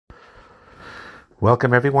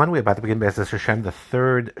Welcome everyone. We're about to begin Be'ezus Hashem, the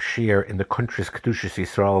third Sher in the country's Kedushas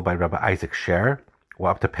Yisroel by Rabbi Isaac Sher.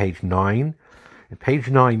 We're up to page 9. And page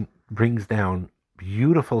 9 brings down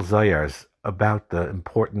beautiful zayars about the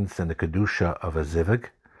importance and the Kedusha of a zivug.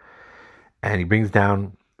 And he brings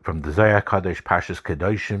down from the Zayar Kadosh Parshas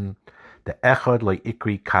Kedoshim, the Echad lo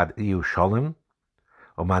ikri kad iu shalom,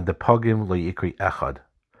 oman de pogim lo ikri echad.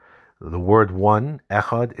 The word one,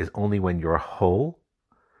 echad, is only when you're whole.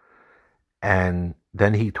 And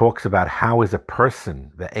then he talks about how is a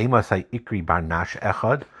person, the emasai ikri barnash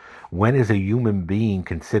echad, when is a human being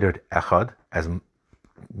considered echad, as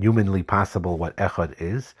humanly possible what echad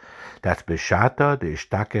is. That's bishata, the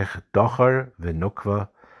ishtakech, docher, v'nukva.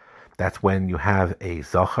 That's when you have a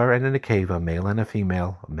zocher and a nekeva, a male and a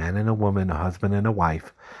female, a man and a woman, a husband and a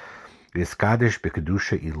wife. Miskadish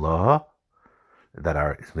b'kedusha ilah, that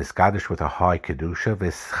are miskadish with a high kedusha,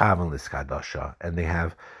 v'schaven l'skadasha, and they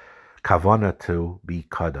have kavana to be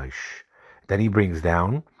kadosh. Then he brings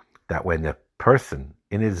down that when a person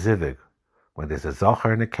in his zivug, when there's a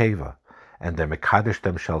zocher and a keva, and they mekadosh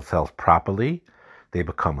themselves properly, they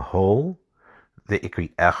become whole. The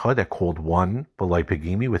ikri echad, they're called one, b'loi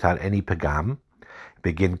pegimi, without any pegam.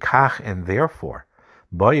 Begin kach, and therefore,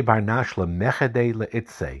 boi barnash lemechadei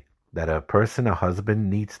leitzei, that a person, a husband,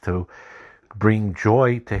 needs to bring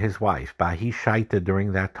joy to his wife. Bahi shaita,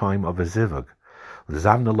 during that time of a zivug.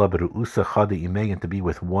 Zamnala beruusa chada imei, and to be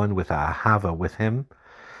with one, with a ahava with him.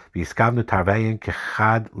 V'yiskavnu tarveyin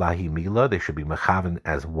kechad lahimila, they should be mechaven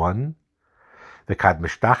as one. V'kad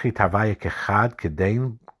mishtachi tarvaya kechad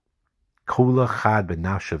kedein kula chad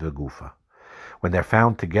benafsha v'gufa. When they're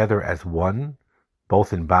found together as one,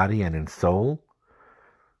 both in body and in soul.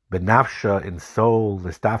 Benafsha, in soul,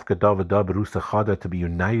 l'stafka davada berusa chada, to be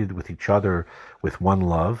united with each other with one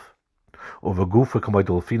love. Uvagufa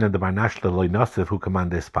kamoidolfina the barnash loy nasiv who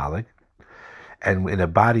command this palig. And in a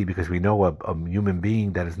body, because we know a human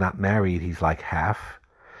being that is not married, he's like half.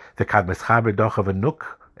 The kad meschaber dochav anuk,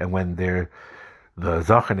 and when they're the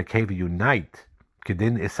zach and the keva unite,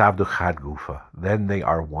 kedin isavdu chad gufa, then they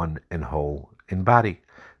are one and whole in body.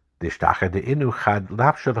 Dishtacha de inu chad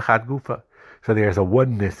lapsha v'chad gufa. So there's a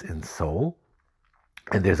oneness in soul,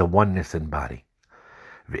 and there's a oneness in body.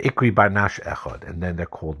 V'ikri barnash echad, and then they're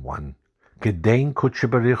called one. Gedein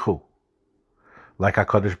kutshibarichu, like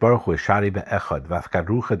HaKadosh Baruch Hu is shari be'echad,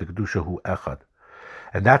 v'afkarucha de kedusha hu echad.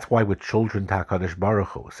 And that's why we're children to HaKadosh Baruch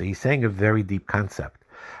Hu. So he's saying a very deep concept.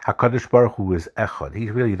 HaKadosh Baruch Hu is echad. He's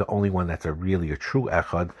really the only one that's really a true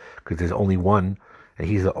echad, because there's only one, and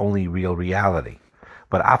he's the only real reality.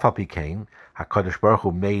 But afal pikein, HaKadosh Baruch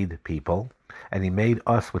Hu made people, and he made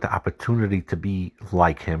us with the opportunity to be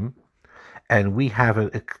like him, and we have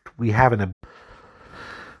an.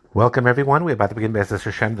 Welcome everyone. We're about to begin Be'ezus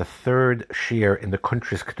Hashem, the third Sher in the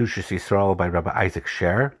country's Kedushas Yisroel by Rabbi Isaac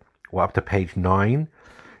Sher. We're up to page 9.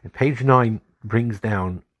 And page 9 brings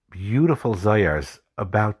down beautiful zayars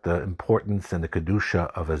about the importance and the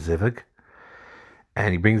Kedusha of a zivug.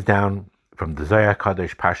 And he brings down from the Zayar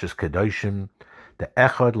Kadosh Parshas Kedoshim, the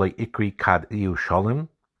Echad lo ikri kad iu shalom,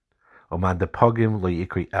 oman de pogim lo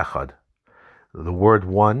ikri echad. The word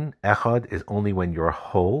one, echad, is only when you're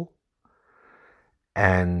whole.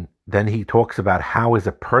 And then he talks about how is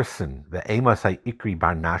a person, the emasai ikri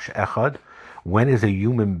barnash echad, when is a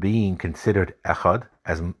human being considered echad,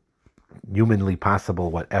 as humanly possible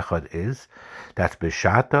what echad is. That's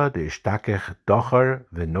bishata, the ishtakech, docher,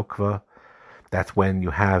 v'nukva. That's when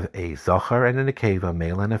you have a zocher and a nekeva, a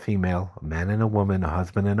male and a female, a man and a woman, a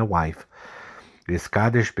husband and a wife.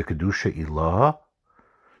 Miskadish b'kedusha ilah,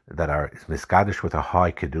 that are miskadish with a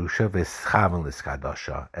high kedusha, v'schaven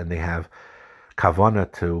l'skadasha, and they have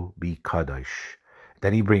kavana to be kadosh.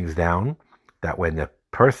 Then he brings down that when a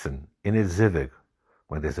person in his zivug,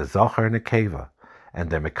 when there's a zocher and a keva, and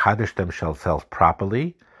they mekadosh themselves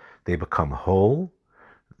properly, they become whole.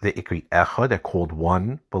 The ikri echad, they're called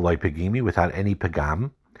one, b'loi pegimi, without any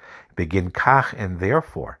pegam. Begin kach, and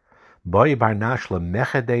therefore, boi barnash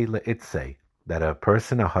lemechadei leitzei, that a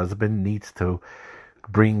person, a husband, needs to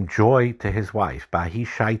bring joy to his wife. Bahi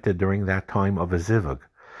shaita, during that time of a zivug.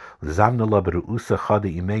 Zamnala beruusa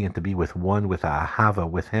chada imei, and to be with one, with a ahava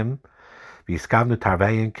with him. V'yiskavnu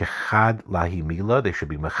tarveyin kechad lahimila, they should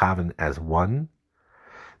be mechaven as one.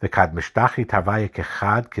 V'kad mishtachi tarvaya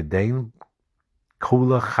kechad kedein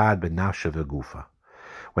kula chad benafsha v'gufa.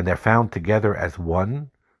 When they're found together as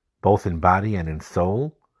one, both in body and in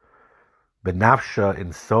soul. Benafsha,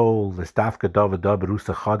 in soul, l'stafka davada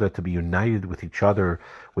berusa chada, to be united with each other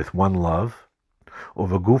with one love.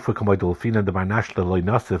 Uvagufa kamoidolfina the barnash loy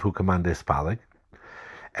nasiv who command this palig.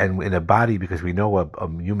 And in a body, because we know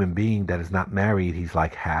a human being that is not married, he's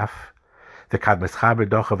like half. The kadmischaber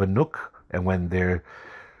doch of a nook, and when the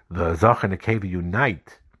zach and the keva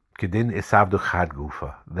unite, kedin isavdu chad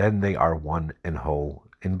gufa, then they are one and whole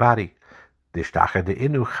in body. Dishtacha de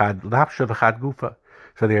inu chad lapsha v'chad gufa.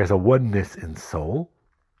 So there's a oneness in soul,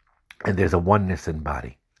 and there's a oneness in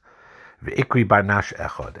body. V'ikri barnash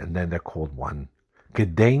echad, and then they're called one.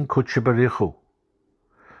 Kedein kutshibarichu,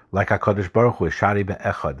 like HaKadosh Baruch Hu is shari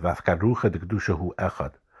be'echad, v'afkarucha de kedusha hu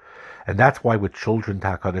echad. And that's why we're children to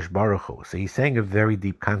HaKadosh Baruch Hu. So he's saying a very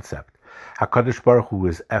deep concept. HaKadosh Baruch Hu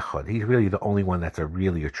is echad. He's really the only one that's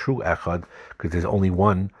really a true echad, because there's only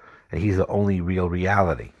one, and he's the only real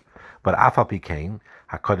reality. But Afal Pikein,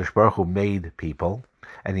 HaKadosh Baruch Hu made people,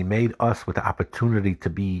 and he made us with the opportunity to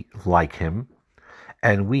be like him,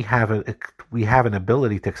 and we have an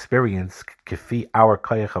ability to experience kifi our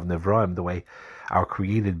koyach of nevraim, the way our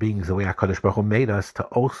created beings, the way HaKadosh Baruch Hu made us to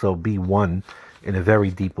also be one in a very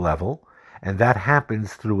deep level, and that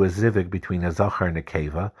happens through a zivig between a zachar and a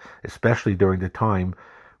keva, especially during the time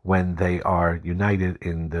when they are united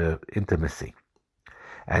in the intimacy.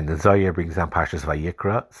 And the Zohar brings down Parshas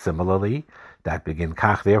Vayikra, similarly, that begin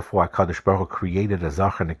kach, therefore HaKadosh Baruch Hu created a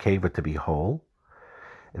zachar and a keva to be whole.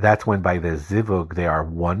 That's when by the zivug they are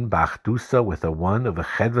one, b'achdusa with a one, of a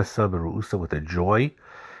chedvasa b'ru'usa with a joy,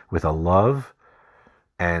 with a love,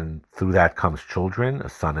 and through that comes children, a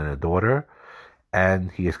son and a daughter,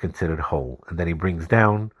 and he is considered whole. And then he brings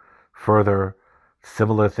down further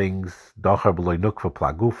similar things, dochar b'loy nukva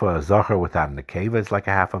plagufa, a zachar without a nekeva is like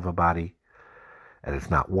a half of a body, and it's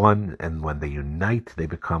not one, and when they unite, they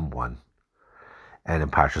become one. And in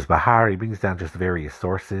Parshas Bahar, he brings down just various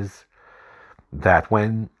sources, that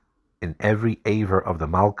when in every aver of the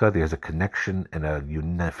Malka there's a connection and a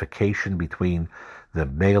unification between the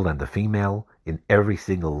male and the female in every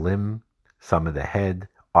single limb, some of the head,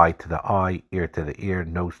 eye to the eye, ear to the ear,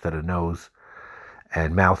 nose to the nose,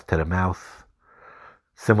 and mouth to the mouth,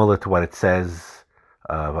 similar to what it says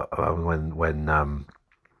when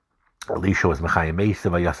Elisha was Mechaya Mesa,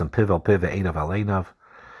 Vayasam Pivel Piv Einav Aleinav,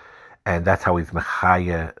 and that's how he's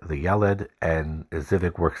Mechaya the Yeled, and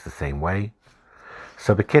Zivik works the same way.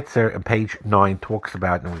 So the Kitzer on page 9 talks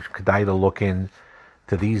about, and we could either look in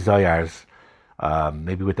to these Zayars,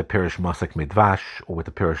 maybe with the Pirish Masak Midvash or with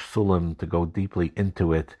the Pirish Sulam, to go deeply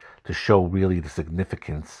into it to show really the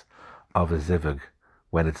significance of a Zivig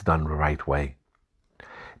when it's done the right way.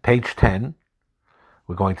 Page 10,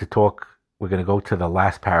 we're going to go to the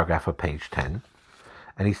last paragraph of page 10,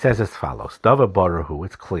 and he says as follows: Dava Baruhu,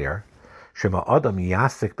 it's clear, Shema Adam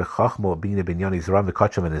Yasik Bechachmo Bina Binyan Izram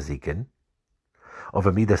V'Kacham and Ezikin, of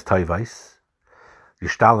Amidas Toivais,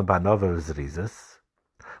 Yishtalim Banova Zrizas,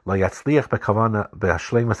 Lo Yatzliach Bekavana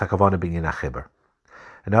Be'Hashleimas HaKavana Binyan HaChiber.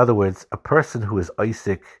 In other words, a person who is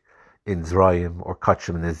Isaac in Zrayim or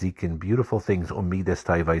Kachim and Ezikin, beautiful things, Umidas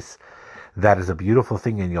Toivais, that is a beautiful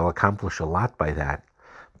thing and you'll accomplish a lot by that,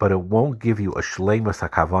 but it won't give you a Shleimas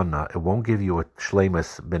HaKavana, it won't give you a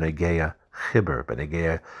Shleimas Benegeya Chiber,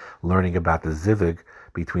 Benegeya learning about the Zivig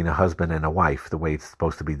between a husband and a wife, the way it's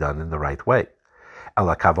supposed to be done in the right way.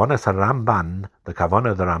 The kavana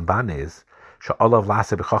of the Ramban is she'olav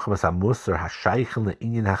lase b'chachmas hamusar hashaychel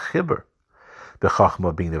le'inyan hachiber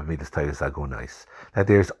b'chachma being of midas tayvus agunais. That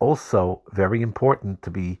there's also very important to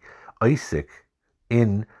be Isaac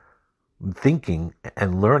in thinking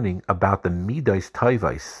and learning about the midas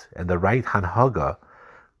tayvus and the right hanhaga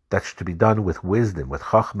that's to be done with wisdom, with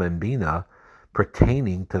chachma and bina,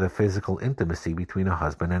 pertaining to the physical intimacy between a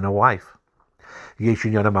husband and a wife. You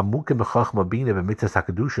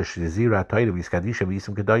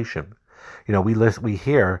know, we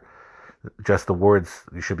hear just the words,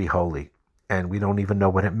 you should be holy, and we don't even know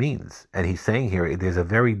what it means. And he's saying here, there's a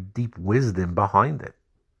very deep wisdom behind it.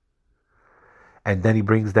 And then he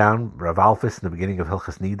brings down Rav Alphys in the beginning of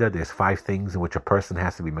Hilchas Nida. There's 5 things in which a person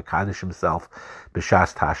has to be Mekadosh himself,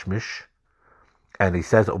 B'shas Tashmish. And he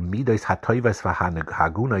says, Midas hatoivas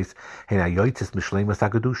v'hagunais hen hayotzis mishleimas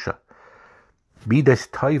hagadusha. Midas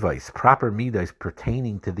toivais, proper midas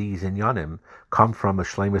pertaining to these inyanim, come from a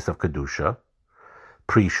shleimus of kedusha,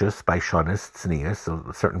 precious, baishonis, tznius, so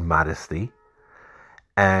a certain modesty,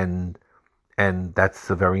 and that's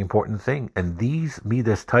a very important thing. And these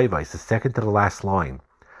midas toivais, the second to the last line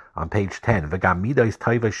on page 10, v'gam midas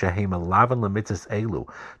toivais shehem alavan lemitzvahs elu,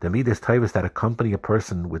 the midas toivais that accompany a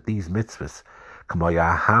person with these mitzvahs,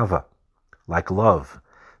 k'moya ahava, like love,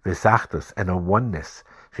 v'sachtus, and a oneness,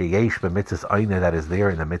 sheyesh b'mitzvahs aina, that is there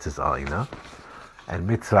in the mitzvahs aina, and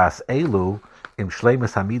mitzvahs elu im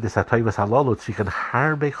shleimus hamidas hatoivas halalu tzrichen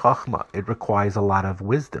harbe chachma. It requires a lot of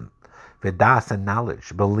wisdom, v'das, and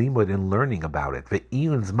knowledge, b'limud, in learning about it,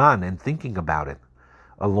 v'iyun zman, and thinking about it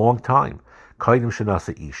a long time. Koidim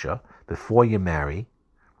Shenasa Isha, before you marry.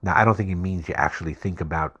 Now, I don't think it means you actually think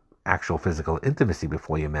about actual physical intimacy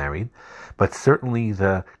before you're married, but certainly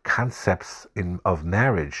the concepts of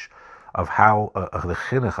marriage, of how the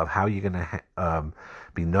chinuch of how you're going to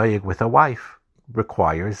be noyeg with a wife,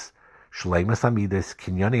 requires shleimus amidas,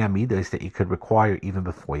 kinyani amidas that you could require even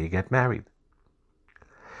before you get married.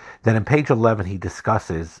 Then in page 11 he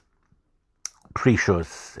discusses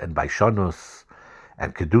prishus and baishonus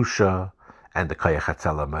and kedusha and the koyach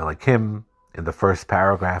hatzela melakim in the first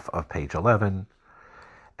paragraph of page 11.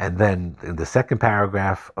 And then in the second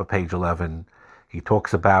paragraph of page 11, he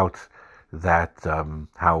talks about that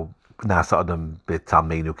how nasa adam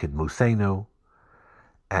b'talmeinu kidmusenu,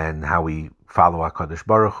 and how we follow HaKadosh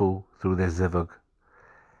Baruch Hu through their zivug.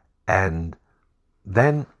 And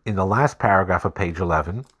then in the last paragraph of page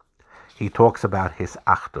 11, he talks about his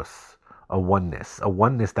achdus, a oneness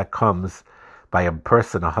that comes by a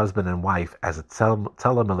person, a husband and wife, as a tzelem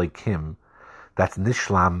elikim, that's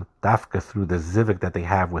nishlam dafka through the zivug that they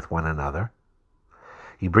have with one another.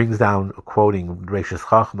 He brings down, quoting Reishis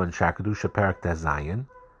Chachma and Shar Kedusha Perak Tes Zayin,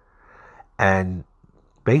 and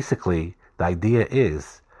basically the idea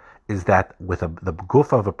is that with the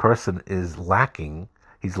guf of a person is lacking,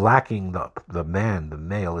 he's lacking the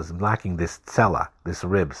male is lacking this tzela, this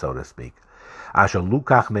rib, so to speak. Asher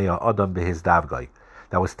lukach mea adam behiz davgai,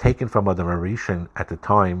 that was taken from Adam Arishan at the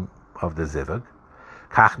time of the zivug.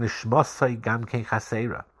 Kach nishmosai gam ken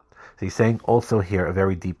chasera. So he's saying also here a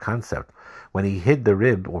very deep concept. When he hid the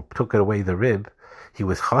rib or took away the rib, he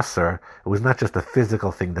was chaser. It was not just a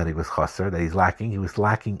physical thing that he was chaser, that he's lacking. He was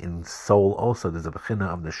lacking in soul also. There's a bechina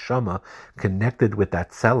of neshama connected with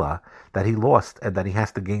that tzela that he lost and that he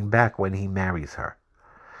has to gain back when he marries her.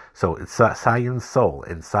 So it's sai in soul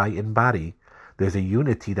and sai in body. There's a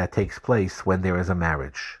unity that takes place when there is a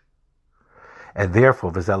marriage. And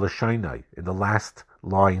therefore, v'zel shainai, in the last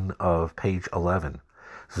line of page 11,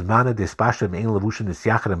 zmana dispashim ein levushin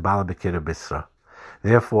nisyachad and bala bekira bisra.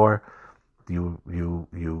 Therefore, you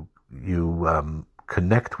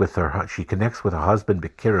connect with her. She connects with her husband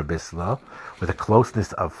bekira bisla, with a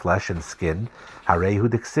closeness of flesh and skin. Harehu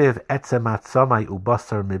diksiv etzem atzamai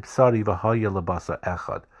ubasar mibsari v'haya lebasar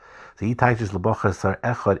echad. So Yitaiches lebachasar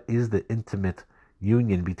echad is the intimate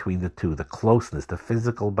union between the two, the closeness, the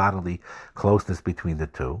physical bodily closeness between the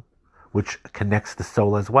two, which connects the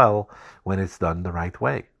soul as well when it's done the right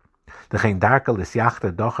way. The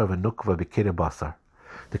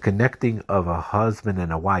connecting of a husband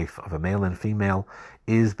and a wife, of a male and female,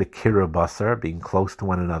 is bekira basar, being close to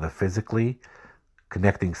one another physically,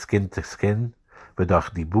 connecting skin to skin, and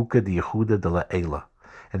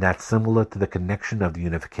that's similar to the connection of the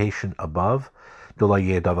unification above. Similar to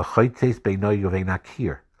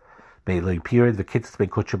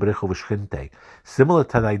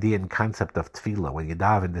the idea and concept of tefillah, when you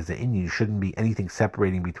daven, there's you shouldn't be anything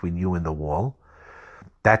separating between you and the wall.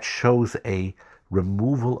 That shows a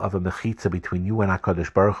removal of a mechitza between you and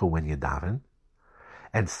HaKadosh Baruch Hu when you daven.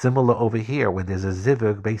 And similar over here, when there's a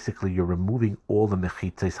zivug, basically you're removing all the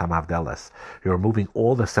mechitzas hamavdelas. You're removing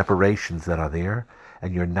all the separations that are there,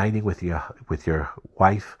 and you're uniting with your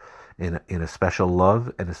wife in a special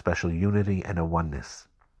love and a special unity and a oneness.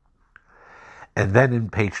 And then in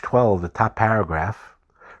page 12, the top paragraph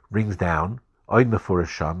brings down Oid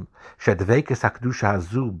Mefurasham Shedvekes Hakdusha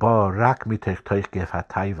Hazu Ba Rak Mitech Toich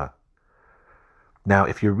Hataiva. Now,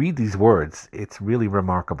 if you read these words, it's really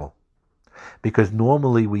remarkable, because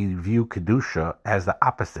normally we view Kedusha as the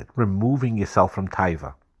opposite, removing yourself from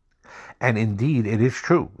Taiva. And indeed, it is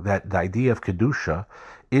true that the idea of Kedusha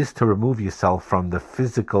is to remove yourself from the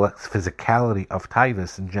physicality of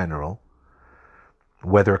Taivas in general,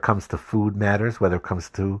 whether it comes to food matters, whether it comes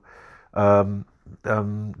to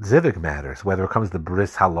zivig matters, whether it comes to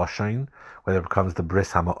bris haloshain, whether it comes to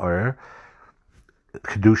bris hama'or.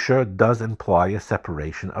 Kedusha does imply a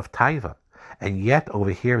separation of Taiva. And yet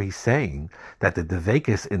over here he's saying that the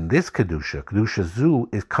devekis in this Kedusha zu,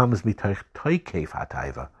 it comes mitoich toikev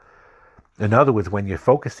hataiva. In other words, when you're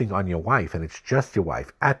focusing on your wife, and it's just your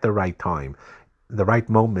wife, at the right time, the right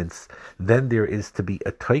moments, then there is to be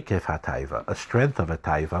a toikev hataiva, a strength of a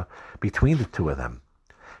taiva between the two of them.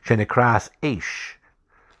 Shenekras eish.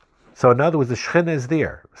 So in other words, the Shechina is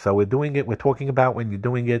there. So we're talking about when you're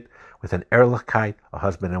doing it with an erlichkeit, a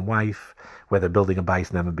husband and wife, whether building a bais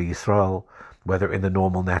nema Yisroel, whether in the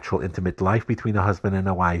normal, natural, intimate life between a husband and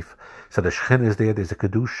a wife. So the Shechina is there, there's a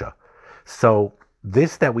Kedusha. So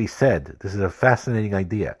this that we said, this is a fascinating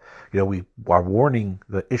idea. We are warning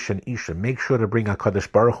the Ish and Isha, make sure to bring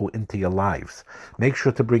HaKadosh Baruch Hu into your lives. Make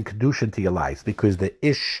sure to bring Kedusha into your lives, because the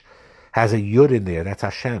Ish has a Yud in there, that's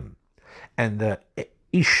Hashem. And the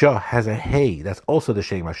Isha has a hey, that's also the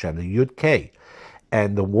Shem Hashem, the Yud K.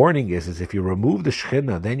 And the warning is if you remove the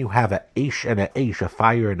Shechina, then you have a Eish and a Eish, a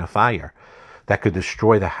fire and a fire, that could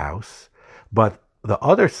destroy the house. But the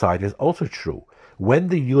other side is also true. When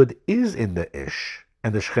the Yud is in the Ish,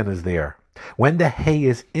 and the Shechina is there, when the Hey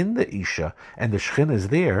is in the Isha, and the Shechina is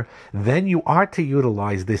there, then you are to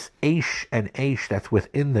utilize this Eish and Eish that's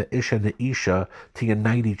within the Ish and the Isha to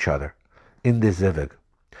unite each other in the Zivig.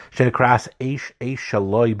 Shenekras Eish Eish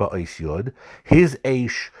Shaloi ba'ois Yud, his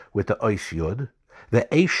Eish with the Ois Yud, the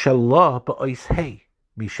Eish Shalah ba'ois Hey,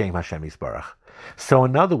 Mishem Hashem Yisbarach. So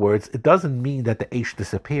in other words, it doesn't mean that the Eish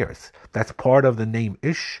disappears. That's part of the name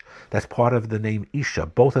Ish, that's part of the name Isha.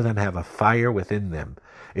 Both of them have a fire within them.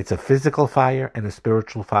 It's a physical fire and a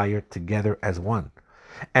spiritual fire together as one.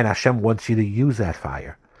 And Hashem wants you to use that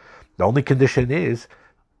fire. The only condition is,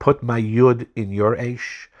 put my Yud in your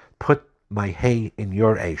Eish, put my Hey in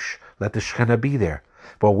your Eish. Let the Shechina be there.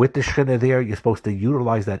 But with the Shechina there, you're supposed to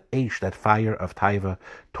utilize that Eish, that fire of Taiva,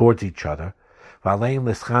 towards each other. And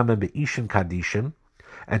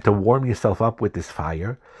to warm yourself up with this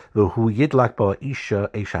fire.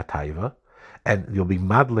 And you'll be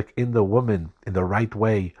madlik in the woman in the right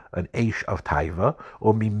way, an Eish of Taiva.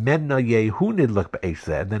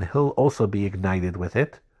 And then he'll also be ignited with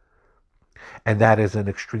it. And that is an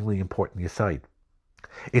extremely important aside.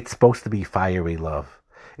 It's supposed to be fiery love.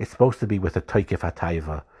 It's supposed to be with a Toikif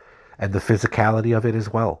HaTaiva. And the physicality of it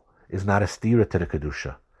as well is not a stira to the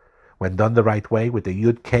Kedusha. When done the right way with the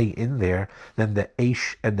Yud K in there, then the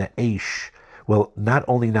Eish and the Eish will not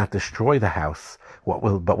only not destroy the house, but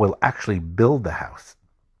will actually build the house.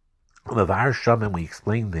 The Var Shaman we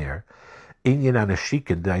explained there, Inyan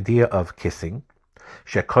Anashikin, the idea of kissing,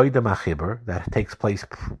 Shekoidem HaChibur, that takes place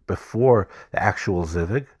before the actual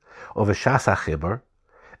Zivig, of a Shas HaChibur,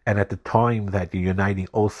 and at the time that you're uniting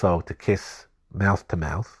also to kiss mouth to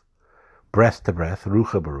mouth, breath to breath,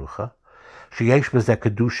 Rucha Barucha, Sheyesh B'zeh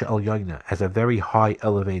Kedusha El Yoina, has a very high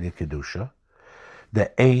elevated Kedusha,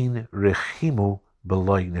 the Ein Rechimu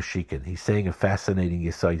B'loi Nashikin. He's saying a fascinating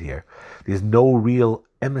aside here. There's no real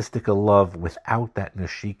mystical love without that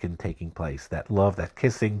Nashikin taking place, that love, that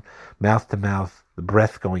kissing, mouth to mouth, the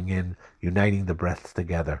breath going in, uniting the breaths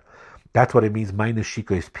together. That's what it means. My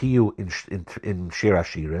Nashika is Piyu in Shir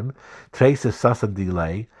Hashirim. Trace is Sasan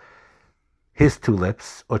Delay, his two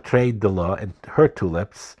lips, or Trade Dela, and her two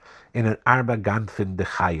lips, in an Arba Ganfin de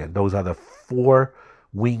Chaya. Those are the four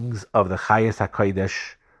wings of the Chayas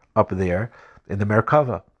HaKodesh up there in the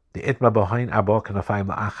Merkava. The Itma behind Abba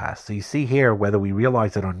Kanafayim La'achas. So you see here, whether we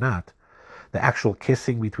realize it or not, the actual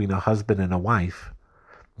kissing between a husband and a wife,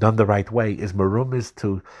 done the right way, is marumiz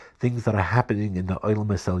to things that are happening in the Oil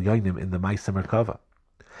Misel Yoinim, in the Maisa Merkava.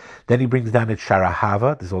 Then he brings down at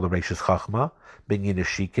Sharahava, there's all the Reishis Chachma, Binyin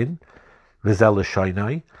Ashikin, Vizel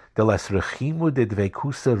L'Shoinai, the Les Rechimu de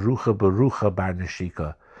Dvekusa Rucha Berucha Bar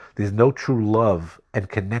Nashika. There's no true love and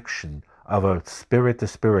connection of a spirit to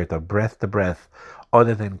spirit, of breath to breath,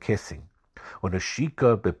 other than kissing. On a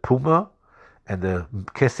Shika Bepuma, and the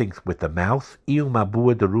kissing with the mouth, Iu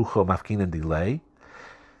Mabua de Rucha Mafkin and delay.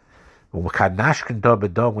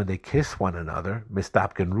 When they kiss one another,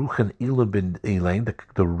 Mistapkin Ruchen Ilubin Elaine, the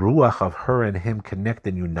ruach of her and him connect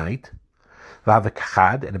and unite,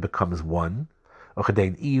 Vavakad, and it becomes one, and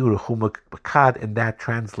that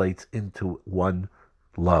translates into one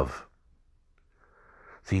love.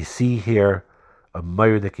 So you see here a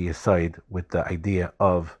Mayurdiki aside with the idea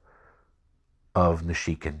of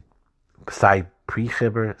Nashikin. Side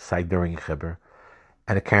pre-Chibur, side during Chibur,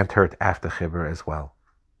 and it can't hurt after Chibur as well.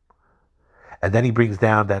 And then he brings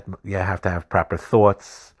down that you have to have proper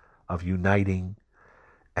thoughts of uniting,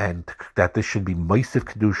 and that this should be Moisiv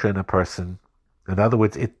Kedusha in a person. In other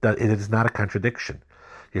words, it is not a contradiction.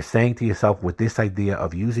 You're saying to yourself, with this idea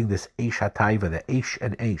of using this Eish HaTaiva, the Eish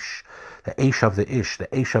and Eish, the Eish of the Ish, the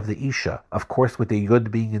Eish of the Isha, of course with the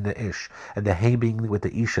Yud being in the Ish, and the Hey being with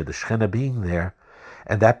the Isha, the Shechina being there,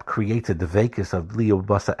 and that creates a Devekis of Liu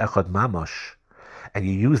Basa Echad Mamash, and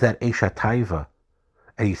you use that Eish HaTaiva,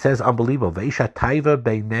 and he says, unbelievable, V'Eish HaTaiva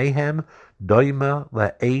Beinehem Doima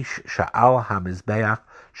LaEish Sha'al HaMizbeach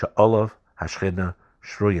Sha'olav HaShechina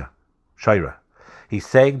Shira. He's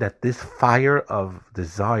saying that this fire of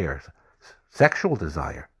desire, sexual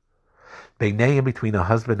desire, beinayim, between a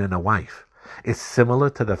husband and a wife, is similar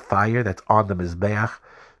to the fire that's on the Mizbeach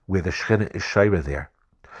where the Shechina is Shira there.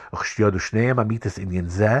 If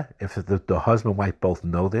the husband and wife both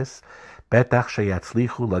know this, there's no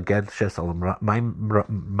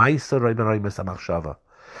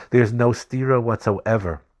stira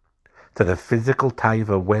whatsoever to the physical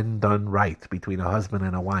taiva when done right between a husband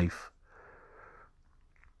and a wife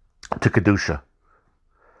to Kedusha.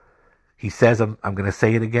 He says, I'm going to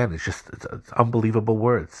say it again. It's unbelievable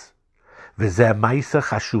words. This maisa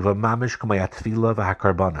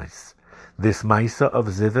of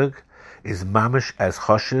zivug is mamish as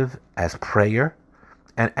choshev, as prayer,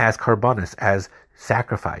 and as karbanis, as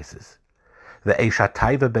sacrifices. The eisha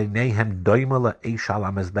taiva beinehem doima le'eisha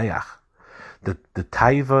lamezbeach. The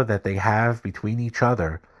taiva that they have between each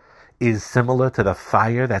other is similar to the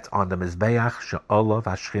fire that's on the mizbeach she'olav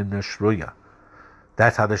hashchina shruya.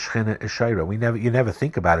 That's how the Shechina is Shaira. You never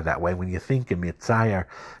think about it that way. When you think in Mitzayar,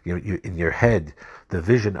 you in your head, the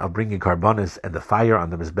vision of bringing Karbonis and the fire on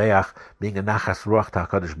the Mizbeach being a Nachas Ruach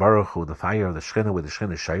HaKadosh Baruch Hu, the fire of the Shechina with the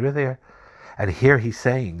Shechina Shaira there. And here he's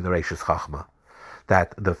saying, the Reishis Chachma,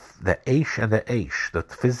 that the Eish and the Eish, the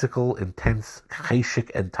physical, intense Cheshik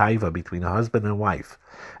and Taiva between a husband and wife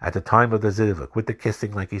at the time of the Zivuk, with the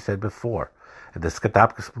kissing like he said before, and the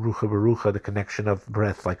Skatapkas Barucha Barucha, the connection of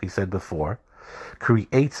breath like he said before,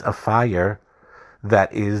 creates a fire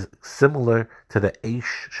that is similar to the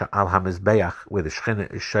Eish Sha'al HaMizbeach, where the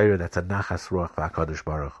Shechina is Shaira, that's a Nachas Ruach VaKadosh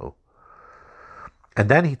Baruch Hu. And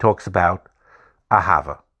then he talks about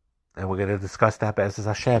Ahava. And we're going to discuss that as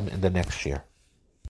Hashem in the next year.